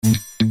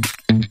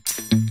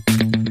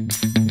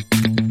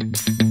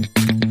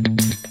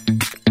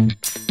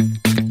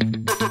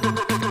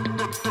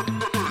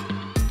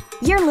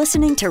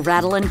listening to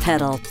Rattle and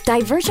Pedal,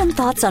 divergent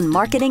thoughts on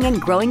marketing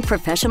and growing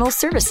professional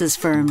services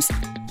firms.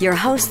 Your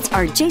hosts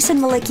are Jason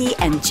Malicki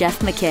and Jeff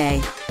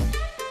McKay.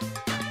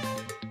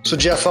 So,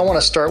 Jeff, I want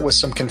to start with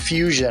some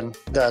confusion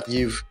that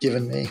you've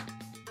given me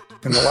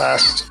in the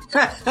last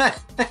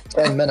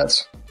 10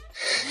 minutes.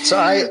 So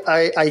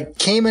I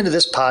came into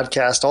this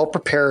podcast all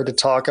prepared to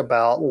talk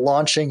about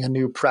launching a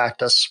new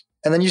practice.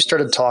 And then you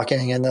started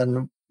talking, and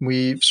then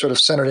we sort of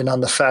centered in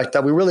on the fact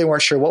that we really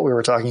weren't sure what we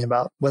were talking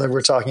about, whether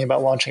we're talking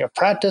about launching a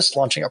practice,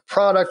 launching a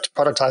product,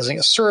 productizing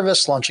a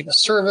service, launching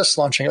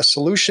a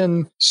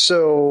solution.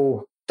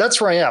 So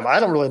that's where I am. I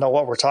don't really know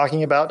what we're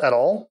talking about at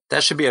all.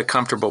 That should be a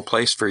comfortable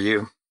place for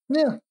you.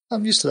 Yeah,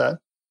 I'm used to that.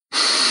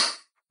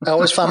 I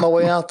always find my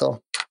way out,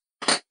 though.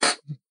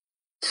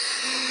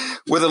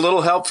 With a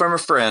little help from a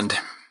friend.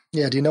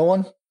 Yeah, do you know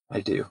one?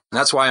 I do.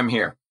 That's why I'm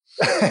here.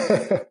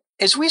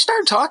 As we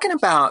start talking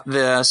about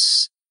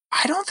this,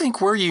 I don't think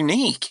we're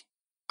unique.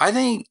 I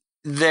think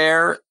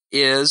there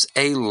is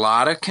a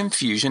lot of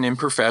confusion in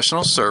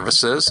professional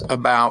services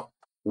about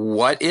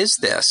what is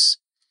this?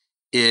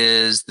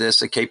 Is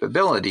this a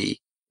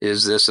capability?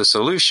 Is this a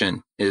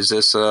solution? Is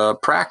this a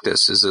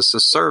practice? Is this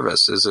a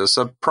service? Is this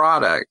a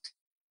product?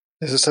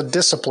 Is this a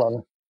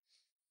discipline?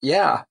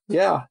 Yeah.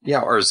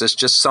 Or is this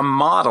just some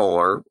model,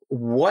 or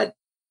what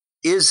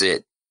is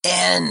it?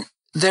 And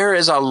there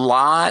is a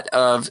lot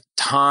of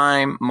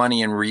time,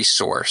 money, and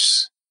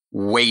resource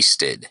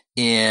wasted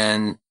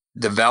in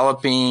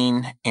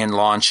developing and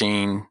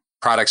launching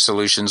product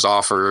solutions,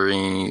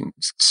 offering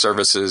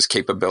services,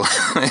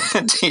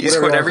 capabilities,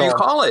 whatever you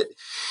call it.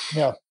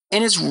 Yeah.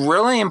 And it's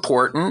really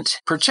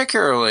important,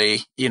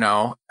 particularly,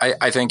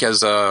 I think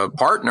as a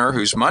partner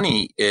whose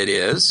money it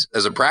is,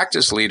 as a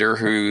practice leader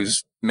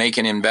who's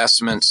making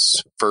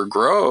investments for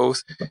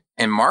growth,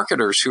 and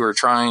marketers who are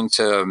trying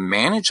to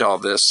manage all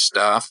this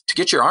stuff, to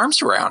get your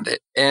arms around it.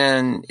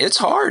 And it's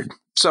hard.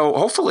 So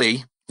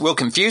hopefully we'll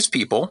confuse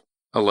people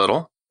a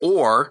little,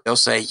 or they'll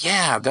say,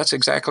 yeah, that's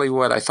exactly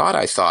what I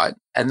thought.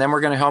 And then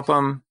we're going to help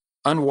them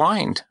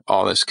unwind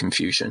all this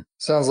confusion.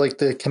 Sounds like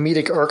the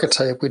comedic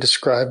archetype we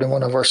described in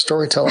one of our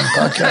storytelling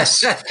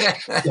podcasts.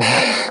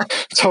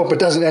 Let's hope it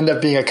doesn't end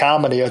up being a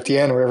comedy at the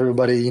end where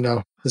everybody,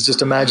 is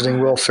just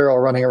imagining Will Ferrell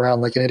running around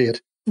like an idiot.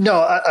 No,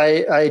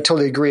 I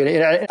totally agree.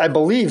 And I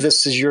believe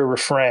this is your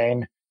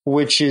refrain,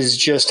 which is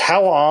just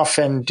how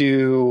often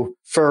do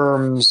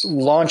firms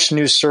launch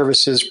new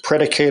services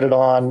predicated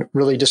on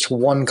really just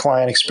one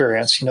client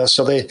experience?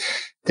 So they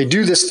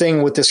do this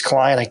thing with this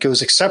client, it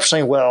goes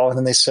exceptionally well, and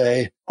then they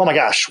say, oh my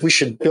gosh, we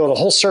should build a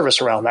whole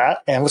service around that,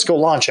 and let's go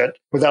launch it,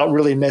 without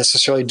really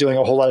necessarily doing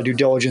a whole lot of due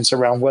diligence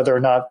around whether or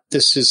not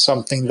this is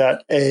something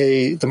that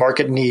A, the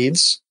market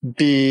needs,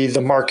 B,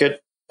 the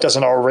market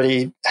doesn't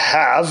already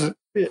have,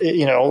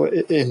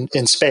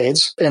 in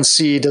spades, and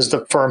C, does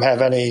the firm have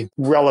any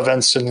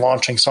relevance in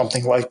launching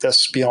something like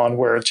this beyond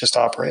where it just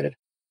operated?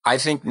 I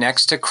think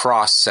next to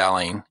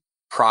cross-selling,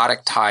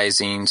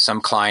 productizing some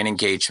client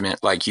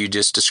engagement, like you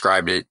just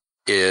described it,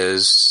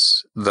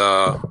 is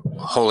the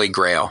holy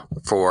grail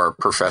for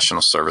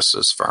professional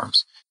services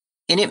firms.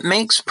 And it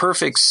makes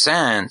perfect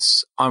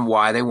sense on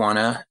why they want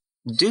to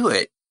do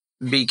it,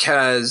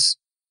 because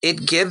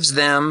it gives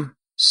them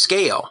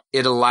scale.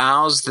 It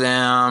allows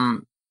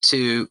them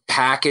to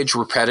package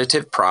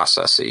repetitive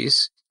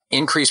processes,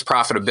 increase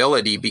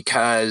profitability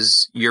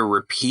because you're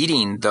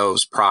repeating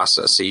those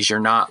processes. You're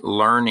not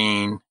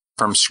learning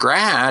from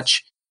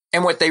scratch.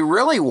 And what they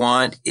really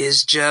want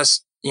is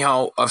just,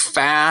 a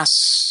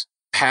fast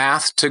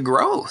path to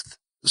growth.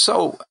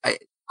 So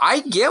I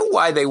get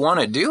why they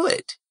want to do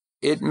it.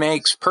 It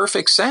makes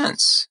perfect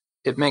sense.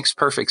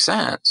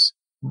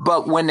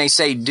 But when they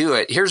say do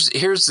it, here's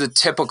the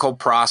typical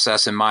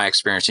process in my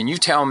experience. And you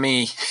tell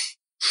me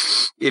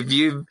if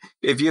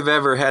you've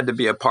ever had to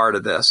be a part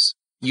of this.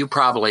 You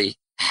probably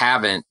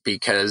haven't,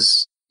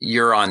 because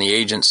you're on the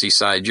agency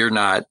side.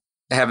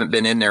 Haven't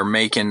been in there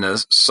making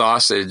the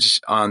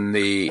sausage on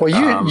the...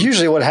 Well,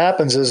 usually what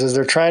happens is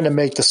they're trying to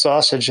make the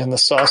sausage, and the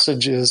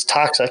sausage is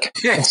toxic,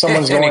 and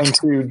someone's going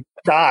to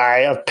die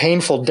a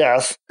painful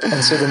death.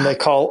 And so then they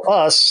call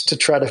us to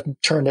try to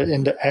turn it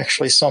into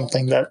actually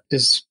something that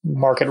is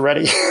market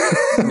ready.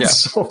 Yeah,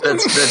 so,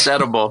 that's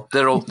edible.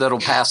 That'll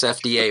pass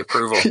FDA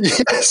approval.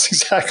 Yes,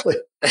 exactly.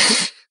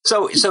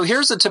 So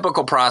here's the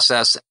typical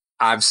process.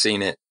 I've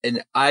seen it,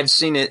 and I've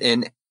seen it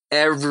in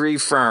every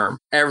firm.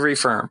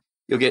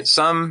 You'll get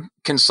some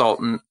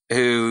consultant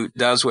who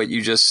does what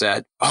you just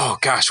said. Oh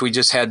gosh, we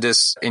just had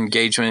this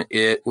engagement.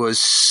 It was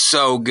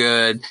so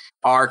good.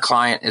 Our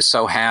client is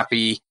so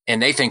happy,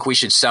 and they think we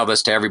should sell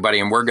this to everybody,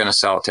 and we're going to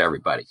sell it to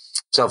everybody.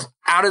 So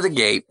out of the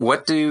gate,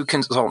 what do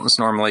consultants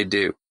normally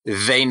do?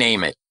 They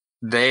name it.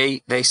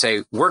 They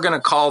say, we're going to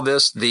call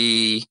this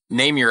name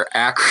your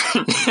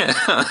acronym,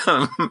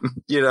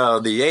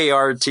 the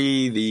ART,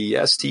 the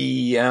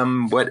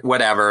STEM,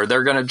 whatever.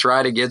 They're going to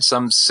try to get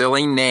some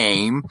silly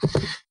name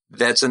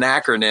that's an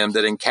acronym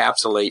that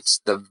encapsulates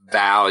the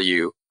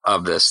value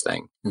of this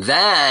thing.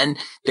 Then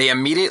they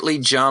immediately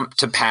jump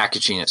to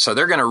packaging it. So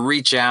they're going to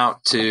reach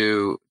out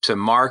to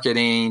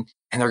marketing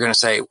And they're going to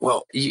say,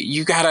 well,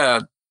 you got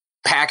to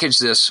package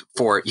this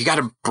for it. You got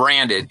to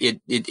brand it.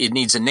 It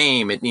needs a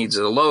name. It needs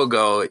a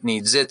logo. It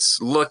needs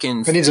its look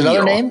and feel. It needs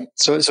another name.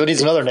 So it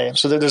needs another name.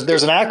 So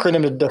there's an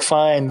acronym to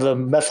define the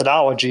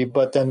methodology,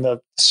 but then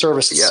the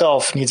service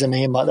itself needs a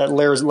name that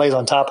lays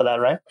on top of that,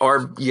 right?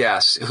 Or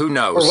yes, who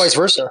knows? Or vice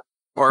versa.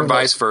 Or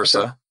vice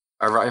versa.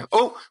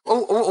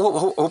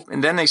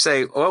 And then they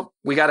say, oh,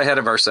 we got ahead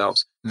of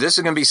ourselves. This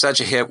is going to be such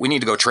a hit. We need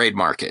to go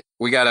trademark it.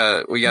 We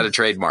gotta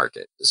trademark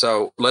it.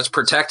 So let's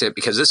protect it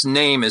because this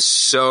name is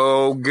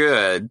so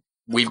good.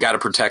 We've got to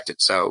protect it.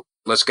 So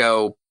let's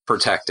go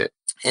protect it.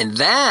 And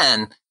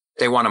then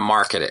they want to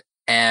market it.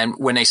 And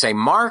when they say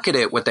market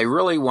it, what they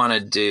really want to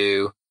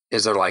do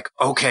is they're like,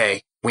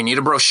 okay, we need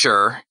a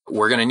brochure.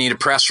 We're going to need a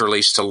press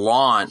release to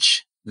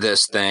launch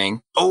this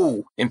thing.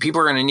 Oh, and people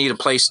are going to need a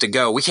place to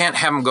go. We can't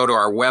have them go to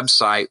our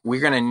website.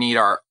 We're going to need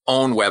our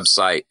own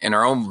website and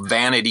our own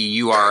vanity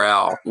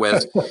URL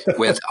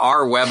with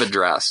our web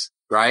address,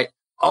 right?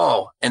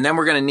 Oh, and then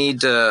we're going to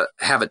need to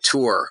have a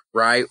tour,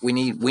 right? We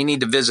need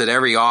to visit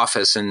every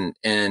office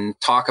and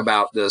talk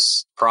about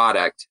this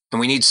product. And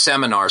we need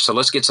seminars. So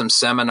let's get some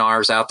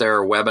seminars out there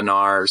or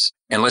webinars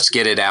and let's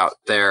get it out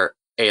there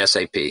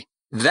ASAP.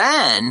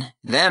 Then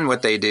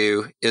what they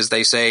do is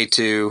they say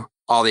to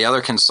all the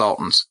other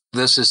consultants,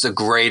 this is the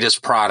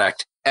greatest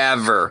product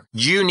ever.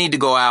 You need to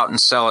go out and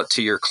sell it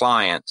to your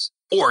clients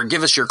or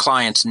give us your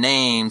clients'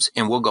 names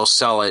and we'll go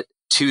sell it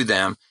to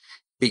them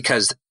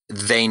because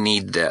they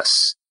need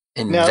this.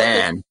 And now,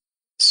 then.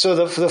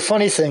 So the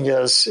funny thing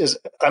is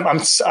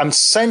I'm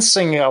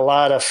sensing a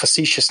lot of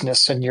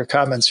facetiousness in your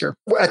comments here.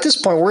 At this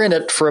point, we're in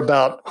it for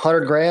about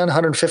 100 grand,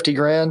 150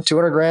 grand,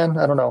 200 grand.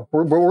 I don't know.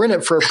 We're in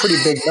it for a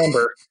pretty big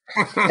number.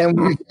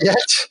 And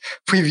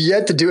we've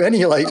yet to do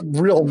any like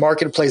real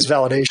marketplace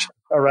validation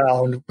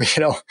around,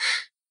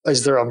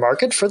 is there a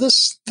market for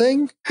this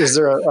thing? Is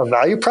there a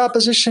value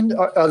proposition?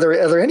 Are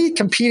there any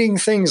competing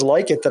things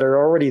like it that are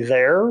already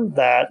there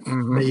that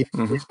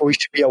we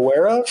should be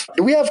aware of?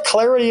 Do we have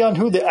clarity on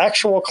who the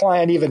actual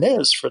client even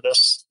is for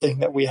this thing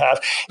that we have?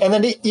 And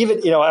then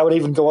even, I would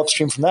even go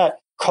upstream from that.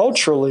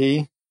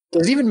 Culturally,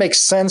 does it even make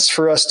sense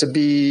for us to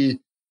be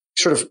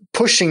sort of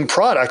pushing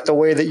product the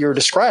way that you're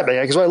describing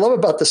it? Because what I love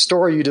about the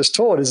story you just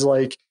told is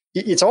like,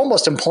 it's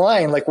almost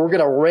implying like we're going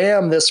to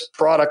ram this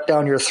product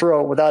down your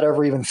throat without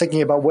ever even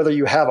thinking about whether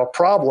you have a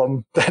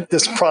problem that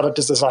this product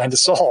is designed to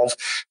solve.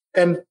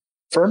 And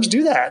firms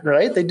do that,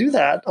 right? They do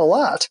that a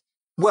lot.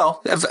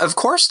 Well, of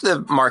course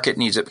the market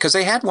needs it because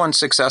they had one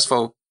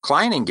successful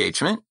client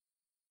engagement.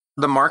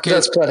 The market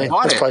That's plenty.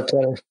 That's probably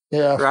plenty.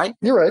 Yeah. Right?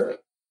 You're right.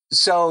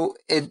 So,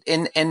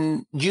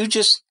 and you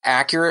just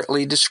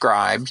accurately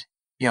described,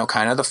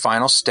 kind of the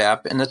final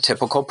step in the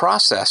typical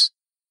process.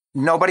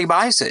 Nobody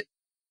buys it.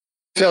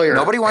 Failure.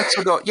 Nobody wants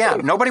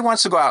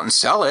to go out and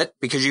sell it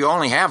because you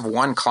only have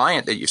one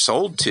client that you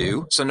sold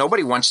to. So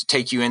nobody wants to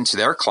take you into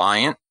their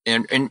client.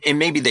 And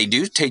maybe they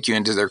do take you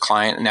into their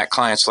client and that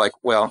client's like,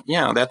 well,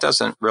 that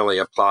doesn't really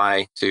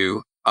apply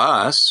to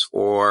us,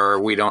 or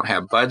we don't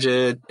have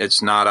budget.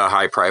 It's not a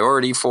high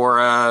priority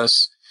for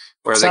us.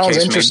 Or sounds the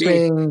case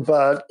interesting, may be.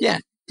 But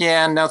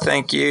yeah, no,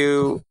 thank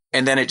you.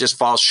 And then it just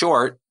falls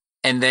short.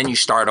 And then you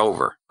start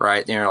over,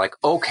 right? And you're like,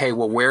 okay,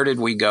 well, where did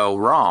we go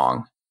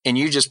wrong? And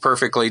you just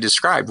perfectly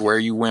described where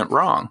you went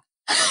wrong.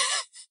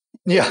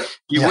 Yeah.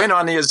 You went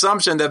on the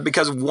assumption that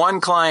because one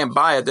client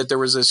buy it, that there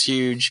was this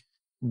huge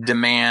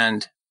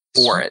demand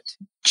for it.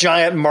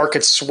 Giant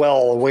market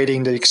swell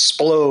waiting to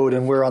explode,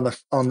 and we're on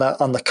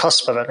the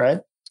cusp of it,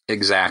 right?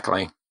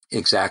 Exactly.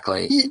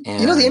 The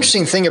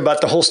interesting thing about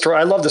the whole story,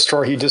 I love the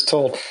story you just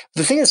told.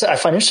 The thing that I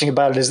find interesting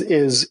about it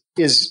is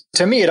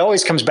to me, it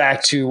always comes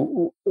back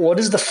to what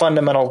is the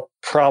fundamental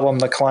problem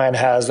the client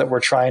has that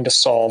we're trying to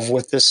solve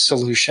with this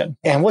solution.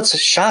 And what's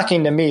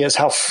shocking to me is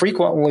how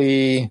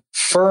frequently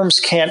firms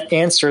can't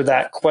answer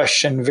that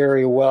question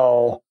very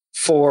well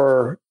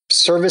for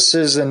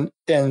services and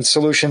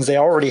solutions they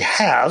already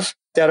have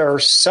that are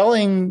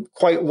selling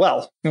quite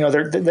well.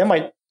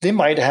 They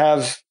might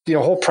have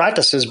whole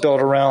practices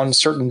built around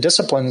certain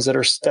disciplines that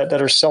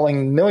are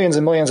selling millions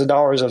and millions of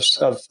dollars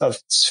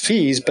of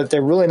fees, but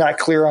they're really not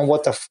clear on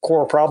what the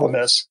core problem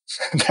is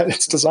that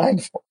it's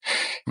designed for.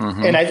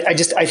 Mm-hmm. And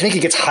I think it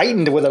gets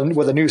heightened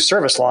with a new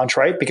service launch,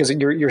 right? Because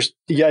you're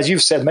as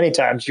you've said many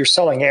times, you're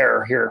selling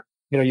error here.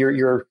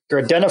 You're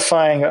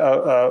identifying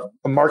a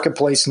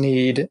marketplace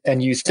need,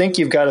 and you think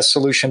you've got a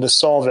solution to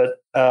solve it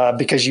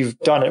because you've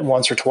done it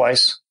once or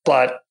twice.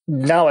 But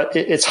now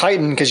it's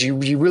heightened because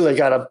you really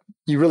got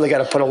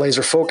to put a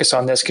laser focus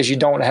on this because you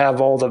don't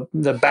have all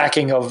the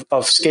backing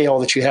of scale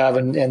that you have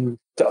in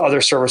the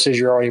other services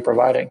you're already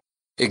providing.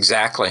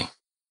 Exactly.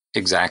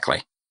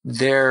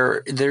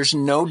 There's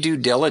no due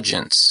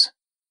diligence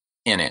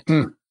in it.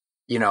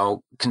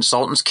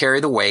 Consultants carry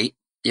the weight.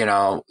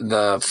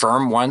 The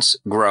firm wants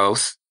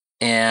growth,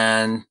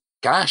 and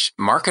gosh,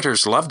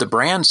 marketers love the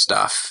brand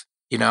stuff,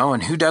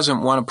 and who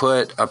doesn't want to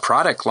put a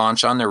product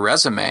launch on their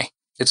resume?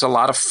 It's a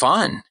lot of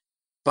fun,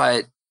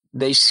 but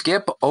they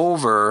skip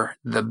over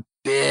the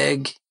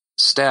big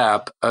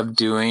step of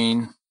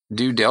doing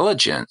due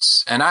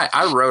diligence. And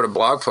I wrote a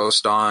blog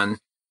post on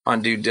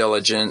due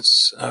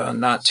diligence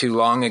not too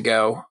long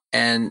ago,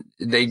 and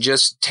they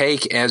just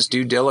take as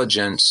due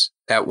diligence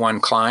that one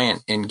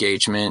client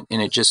engagement,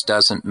 and it just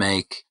doesn't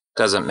make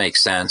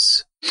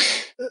sense.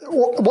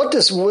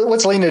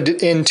 Let's lean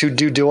into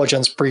due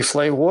diligence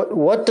briefly.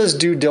 What does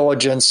due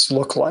diligence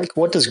look like?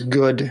 What does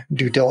good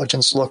due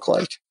diligence look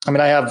like? I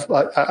mean,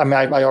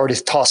 I already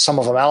tossed some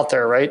of them out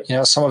there, right?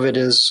 Some of it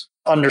is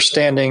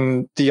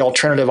understanding the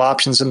alternative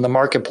options in the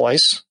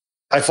marketplace.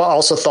 I've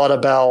also thought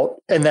about,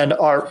 and then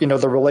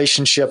the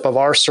relationship of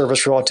our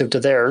service relative to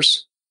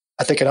theirs.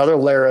 I think another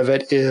layer of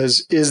it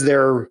is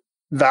there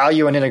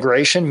value and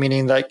integration,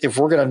 meaning that if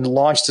we're going to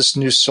launch this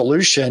new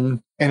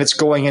solution and it's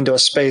going into a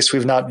space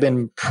we've not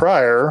been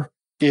prior,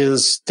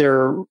 is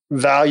there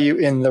value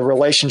in the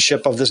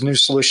relationship of this new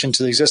solution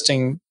to the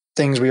existing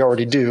things we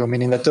already do?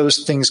 Meaning that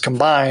those things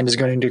combined is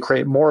going to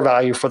create more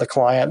value for the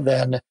client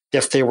than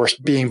if they were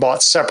being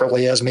bought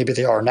separately, as maybe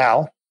they are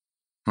now.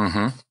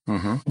 Mm-hmm.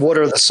 Mm-hmm. What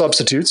are the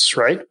substitutes,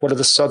 right? What are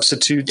the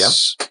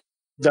substitutes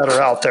that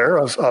are out there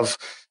of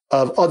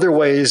other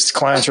ways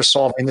clients are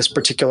solving this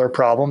particular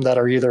problem that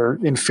are either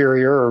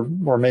inferior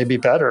or maybe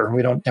better?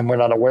 We're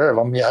not aware of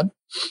them yet.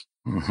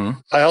 Mm-hmm.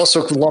 I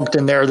also lumped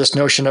in there this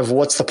notion of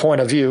what's the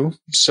point of view.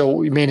 So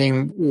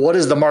meaning, what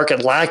is the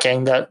market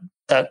lacking that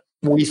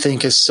we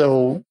think is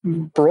so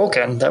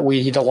broken that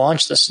we need to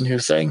launch this new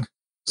thing?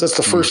 So that's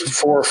the first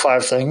 4 or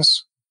 5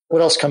 things.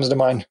 What else comes to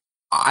mind?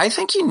 I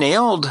think you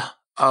nailed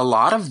a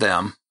lot of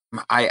them.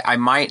 I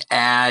might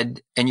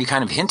add, and you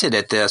kind of hinted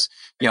at this,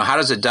 how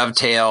does it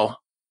dovetail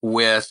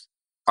with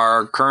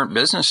our current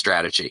business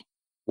strategy?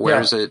 Where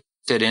does it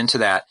fit into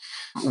that?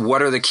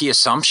 What are the key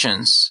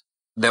assumptions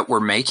that we're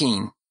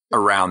making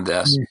around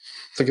this?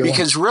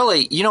 Because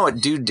really,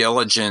 what due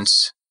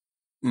diligence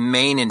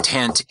main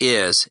intent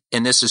is,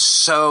 and this is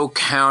so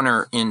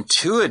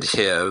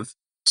counterintuitive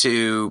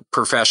to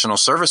professional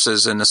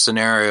services in the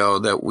scenario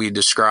that we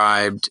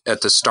described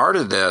at the start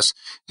of this,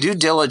 due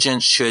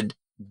diligence should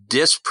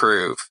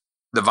disprove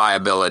the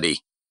viability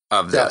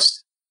of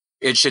this.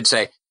 It should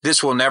say,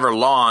 this will never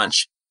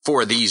launch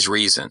for these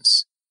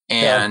reasons.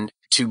 And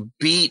to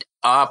beat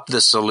up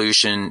the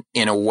solution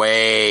in a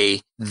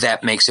way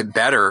that makes it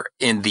better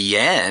in the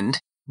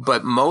end.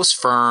 But most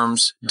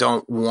firms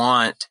don't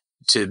want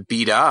to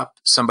beat up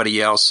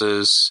somebody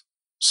else's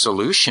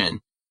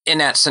solution. In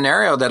that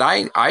scenario that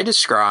I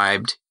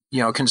described,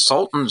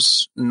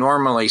 consultants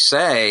normally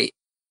say,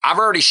 I've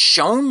already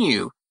shown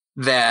you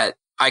that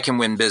I can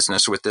win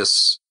business with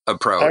this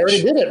approach. I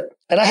already did it.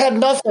 And I had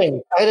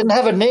nothing. I didn't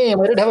have a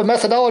name. I didn't have a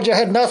methodology. I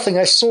had nothing.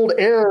 I sold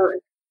air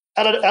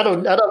out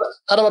of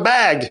a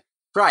bag.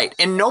 Right.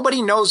 And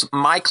nobody knows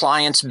my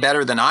clients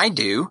better than I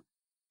do.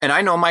 And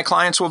I know my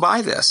clients will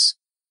buy this.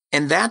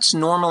 And that's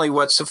normally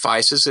what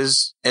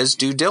suffices as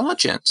due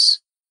diligence.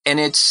 And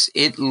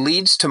it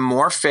leads to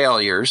more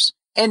failures.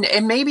 And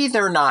maybe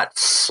they're not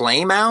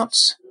flame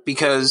outs,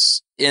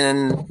 because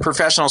in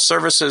professional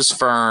services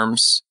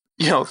firms,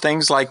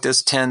 things like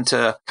this tend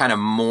to kind of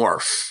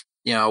morph.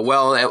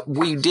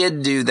 We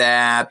did do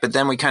that, but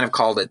then we kind of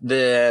called it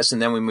this,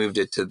 and then we moved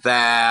it to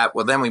that.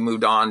 Well, then we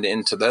moved on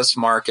into this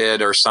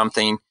market or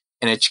something,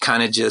 and it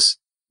kind of just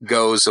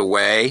goes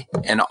away.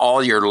 And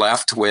all you're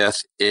left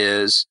with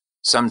is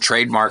some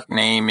trademark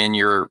name in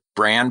your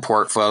brand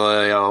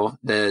portfolio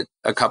that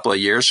a couple of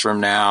years from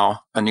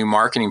now, a new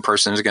marketing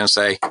person is going to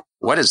say,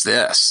 what is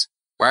this?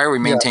 Why are we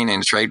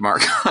maintaining a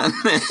trademark on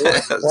this?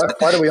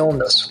 Why do we own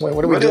this? What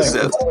are we doing?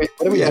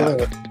 What are we doing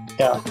with it?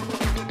 Yeah.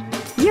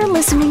 You're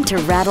listening to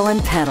Rattle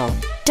and Pedal,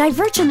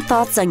 divergent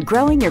thoughts on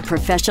growing your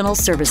professional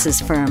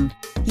services firm.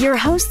 Your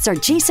hosts are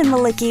Jason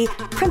Malicki,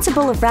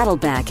 principal of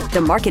Rattleback,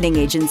 the marketing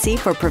agency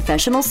for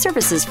professional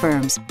services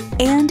firms,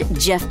 and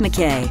Jeff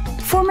McKay,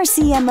 former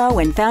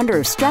CMO and founder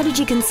of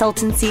strategy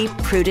consultancy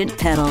Prudent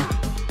Pedal.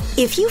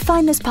 If you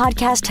find this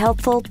podcast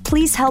helpful,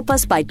 please help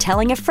us by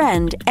telling a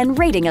friend and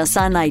rating us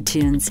on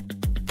iTunes.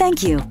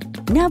 Thank you.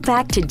 Now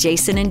back to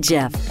Jason and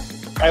Jeff.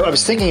 I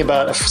was thinking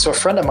about, a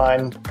friend of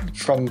mine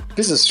from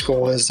business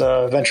school is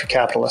a venture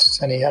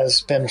capitalist, and he has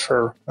been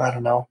for,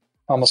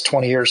 almost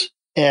 20 years.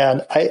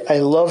 And I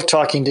love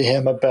talking to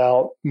him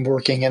about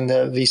working in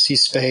the VC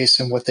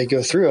space and what they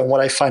go through. And what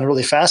I find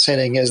really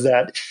fascinating is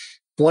that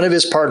one of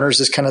his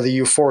partners is kind of the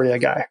euphoria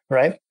guy,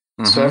 right?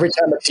 Mm-hmm. So every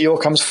time a deal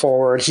comes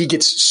forward, he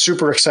gets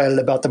super excited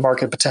about the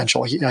market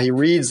potential. He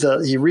reads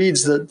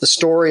the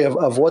story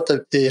of what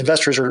the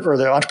investors or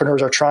the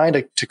entrepreneurs are trying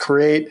to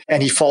create,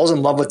 and he falls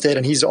in love with it,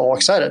 and he's all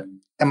excited.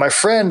 And my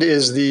friend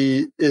is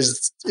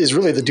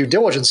really the due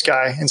diligence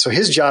guy, and so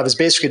his job is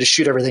basically to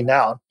shoot everything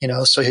down.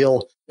 So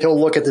he'll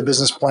look at the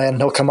business plan,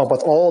 and he'll come up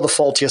with all the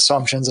faulty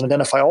assumptions and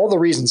identify all the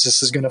reasons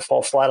this is going to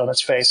fall flat on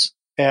its face.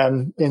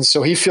 And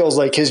so he feels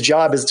like his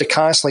job is to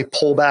constantly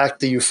pull back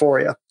the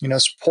euphoria,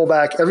 pull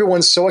back.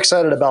 Everyone's so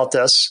excited about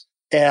this,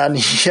 and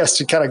he has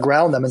to kind of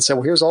ground them and say,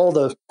 well, here's all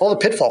the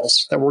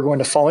pitfalls that we're going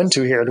to fall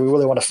into here. Do we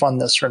really want to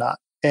fund this or not?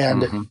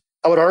 And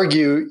I would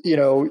argue,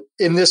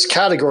 in this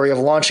category of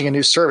launching a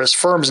new service,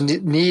 firms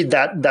need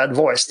that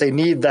voice. They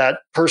need that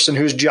person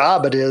whose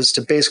job it is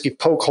to basically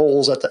poke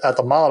holes at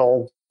the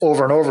model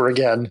over and over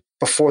again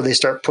before they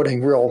start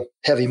putting real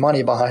heavy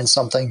money behind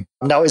something.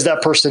 Now, is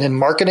that person in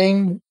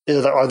marketing?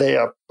 Are they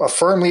a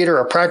firm leader,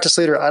 a practice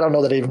leader? I don't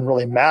know that it even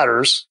really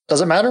matters.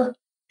 Does it matter?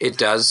 It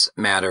does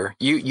matter.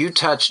 You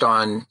touched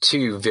on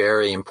two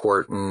very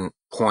important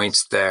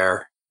points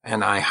there,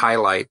 and I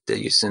highlight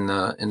these in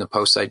the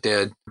post I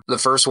did. The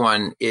first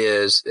one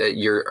is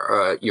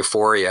your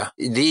euphoria.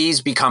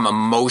 These become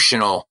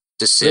emotional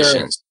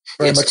decisions.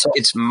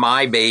 It's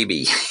my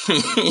baby.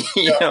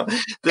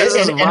 This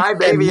is my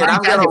baby, and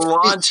I'm going to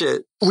launch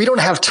it. We don't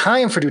have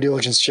time for due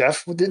diligence,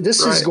 Jeff.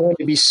 This is going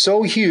to be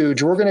so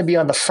huge. We're going to be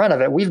on the front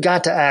of it. We've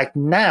got to act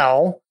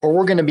now, or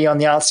we're going to be on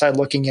the outside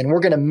looking in. We're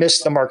going to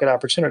miss the market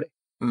opportunity.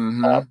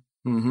 And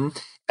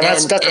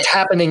that's what's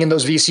happening in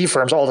those VC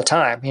firms all the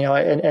time.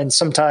 And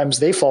sometimes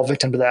they fall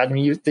victim to that. I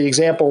mean, the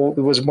example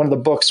was one of the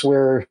books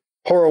where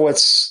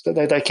Horowitz,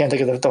 I can't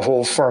think of the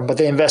whole firm, but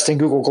they invest in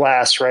Google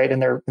Glass, right?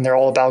 And they're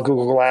all about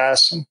Google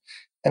Glass.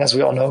 And as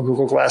we all know,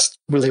 Google Glass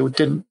really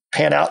didn't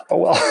pan out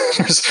well.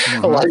 There's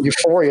a lot of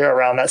euphoria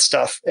around that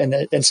stuff.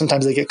 And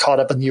sometimes they get caught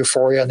up in the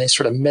euphoria and they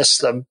sort of miss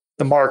the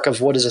mark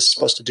of what is this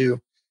supposed to do.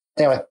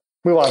 Anyway,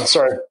 move on.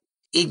 Sorry.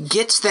 It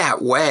gets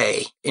that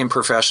way in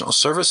professional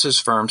services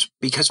firms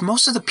because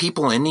most of the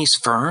people in these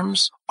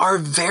firms are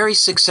very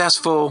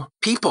successful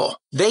people.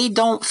 They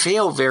don't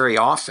fail very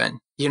often.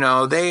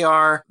 They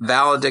are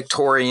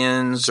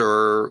valedictorians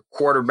or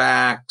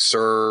quarterbacks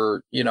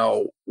or,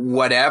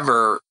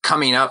 whatever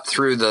coming up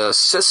through the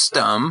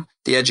system,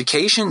 the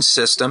education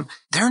system.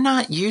 They're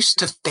not used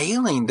to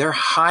failing. They're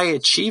high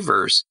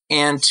achievers.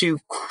 And to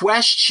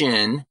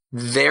question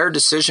their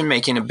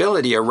decision-making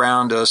ability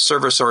around a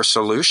service or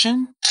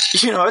solution,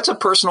 it's a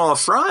personal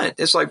affront.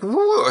 It's like,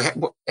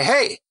 whoa,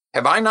 hey,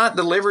 have I not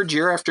delivered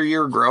year after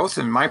year growth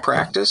in my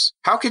practice?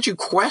 How could you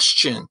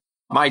question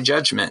my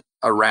judgment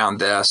around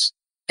this?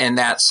 And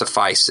that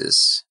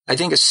suffices. I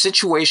think a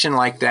situation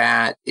like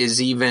that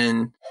is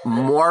even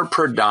more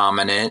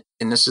predominant.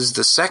 And this is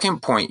the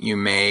second point you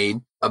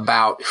made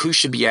about who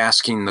should be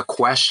asking the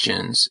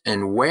questions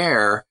and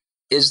where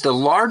is the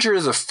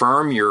larger the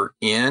firm you're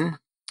in.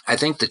 I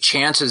think the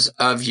chances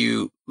of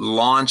you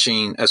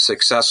launching a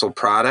successful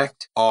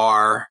product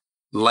are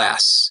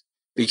less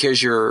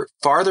because you're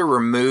farther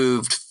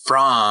removed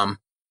from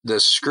the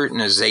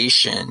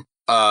scrutinization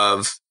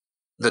of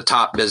the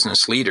top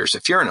business leaders.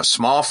 If you're in a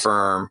small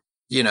firm,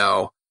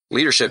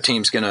 leadership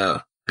team's going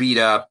to beat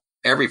up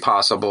every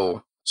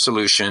possible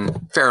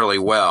solution fairly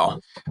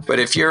well. But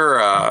if you're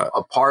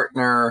a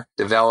partner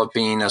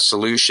developing a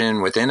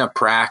solution within a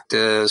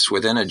practice,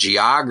 within a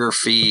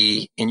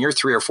geography, and you're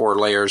 3 or 4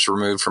 layers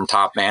removed from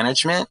top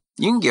management,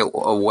 you can get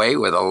away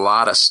with a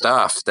lot of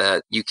stuff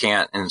that you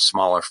can't in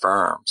smaller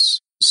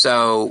firms.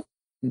 So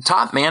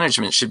top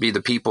management should be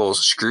the people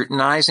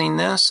scrutinizing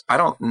this. I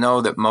don't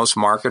know that most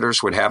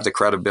marketers would have the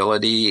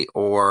credibility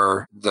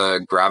or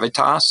the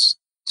gravitas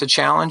to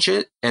challenge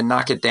it and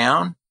knock it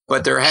down.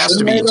 But there has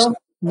to be.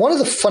 One of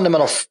the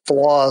fundamental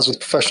flaws with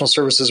professional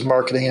services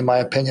marketing, in my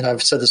opinion,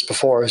 I've said this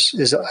before,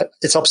 is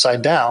it's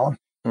upside down,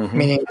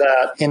 meaning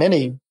that in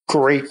any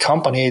great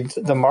company,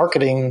 the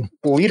marketing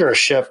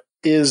leadership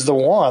is the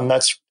one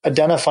that's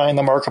identifying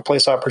the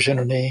marketplace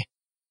opportunity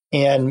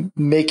and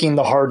making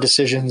the hard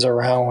decisions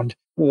around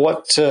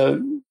what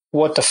to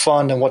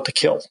fund and what to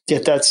kill.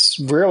 Yet that's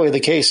rarely the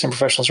case in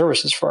professional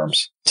services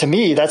firms. To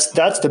me, that's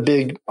the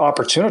big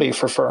opportunity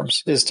for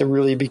firms, is to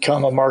really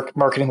become a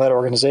marketing-led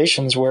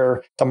organizations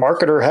where the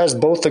marketer has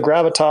both the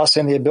gravitas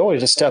and the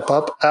ability to step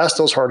up, ask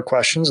those hard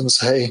questions and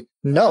say,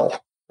 no,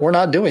 we're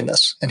not doing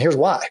this. And here's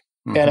why.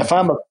 And if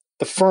I'm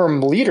the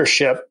firm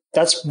leadership,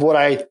 that's what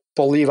I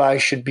believe I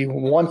should be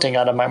wanting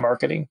out of my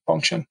marketing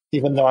function,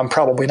 even though I'm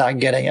probably not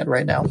getting it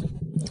right now.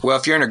 Well,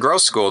 if you're in a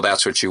growth school,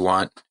 that's what you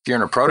want. If you're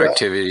in a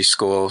productivity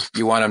school,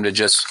 you want them to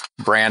just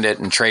brand it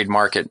and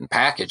trademark it and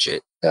package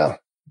it. Yeah.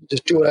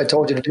 Just do what I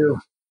told you to do.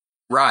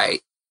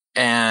 Right.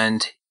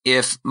 And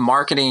if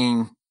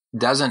marketing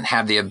doesn't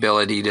have the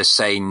ability to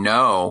say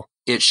no,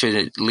 it should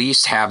at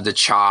least have the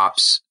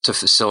chops to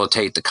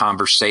facilitate the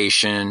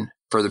conversation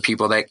for the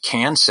people that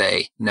can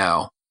say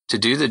no, to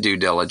do the due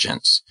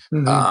diligence.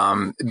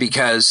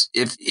 Because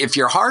if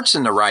your heart's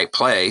in the right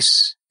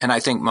place, and I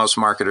think most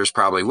marketers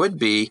probably would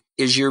be,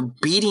 is you're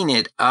beating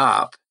it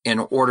up in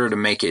order to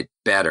make it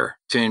better,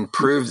 to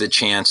improve the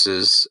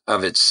chances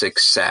of its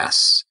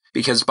success.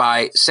 Because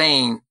by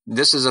saying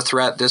this is a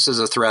threat, this is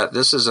a threat,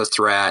 this is a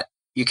threat,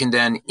 you can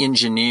then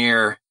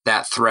engineer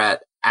that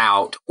threat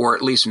out or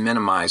at least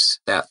minimize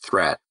that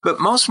threat. But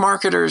most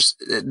marketers,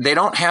 they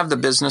don't have the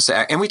business,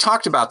 and we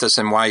talked about this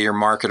in Why Your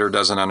Marketer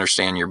Doesn't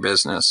Understand Your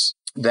Business,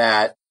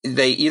 that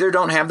they either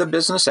don't have the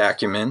business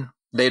acumen,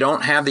 they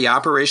don't have the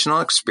operational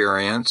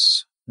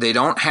experience, they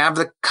don't have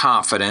the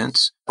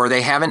confidence, or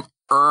they haven't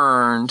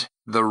earned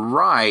the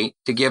right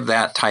to give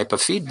that type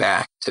of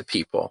feedback to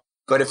people.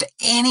 But if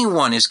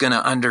anyone is going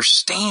to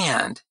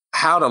understand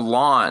how to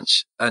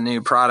launch a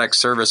new product,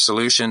 service,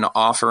 solution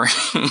offering,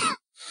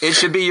 it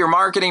should be your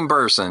marketing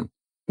person.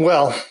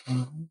 Well,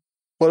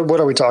 what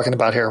are we talking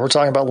about here? We're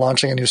talking about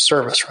launching a new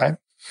service, right?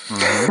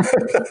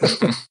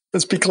 Mm-hmm.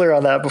 Let's be clear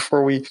on that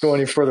before we go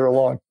any further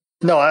along.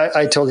 No,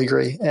 I totally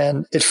agree.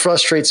 And it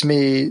frustrates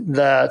me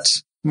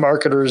that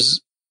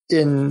marketers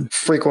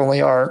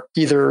infrequently aren't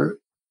either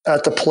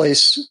at the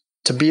place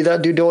to be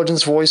that due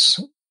diligence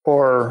voice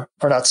or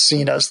are not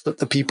seen as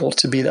the people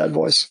to be that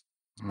voice.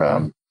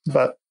 Mm-hmm.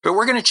 But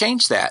we're going to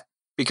change that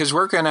because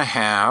we're going to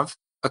have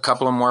a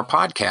couple of more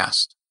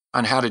podcasts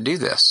on how to do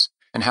this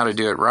and how to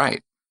do it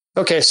right.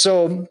 Okay,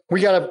 so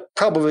we got to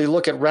probably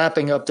look at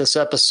wrapping up this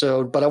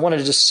episode, but I wanted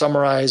to just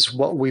summarize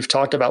what we've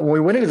talked about. When we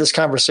went into this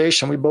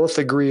conversation, we both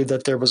agreed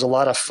that there was a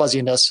lot of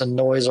fuzziness and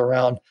noise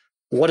around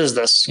what is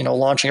this,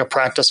 launching a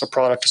practice, a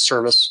product, a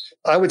service.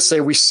 I would say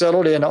we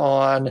settled in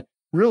on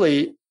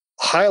really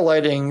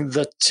highlighting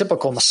the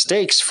typical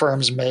mistakes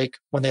firms make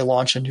when they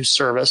launch a new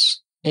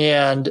service.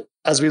 And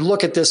as we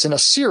look at this in a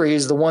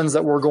series, the ones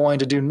that we're going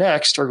to do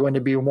next are going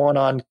to be one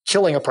on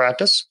killing a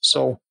practice.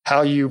 So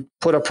how you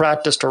put a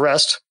practice to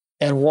rest.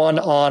 And one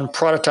on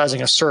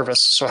productizing a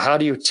service. So how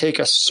do you take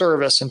a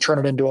service and turn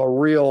it into a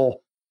real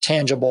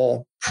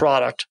tangible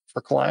product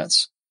for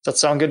clients? Does that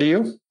sound good to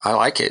you? I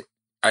like it.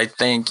 I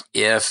think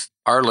if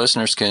our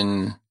listeners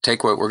can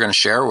take what we're going to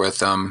share with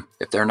them,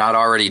 if they're not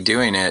already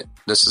doing it,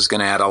 this is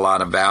going to add a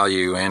lot of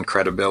value and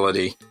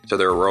credibility to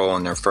their role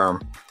in their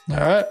firm. All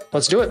right,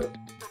 let's do it.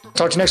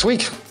 Talk to you next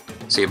week.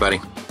 See you, buddy.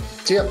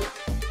 See ya.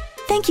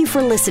 Thank you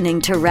for listening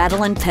to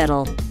Rattle and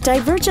Pedal,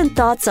 divergent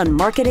thoughts on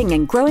marketing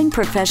and growing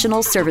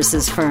professional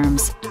services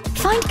firms.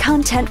 Find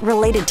content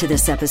related to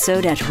this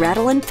episode at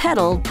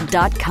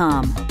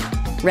rattleandpedal.com.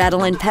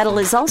 Rattle and Pedal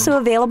is also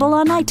available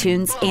on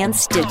iTunes and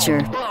Stitcher.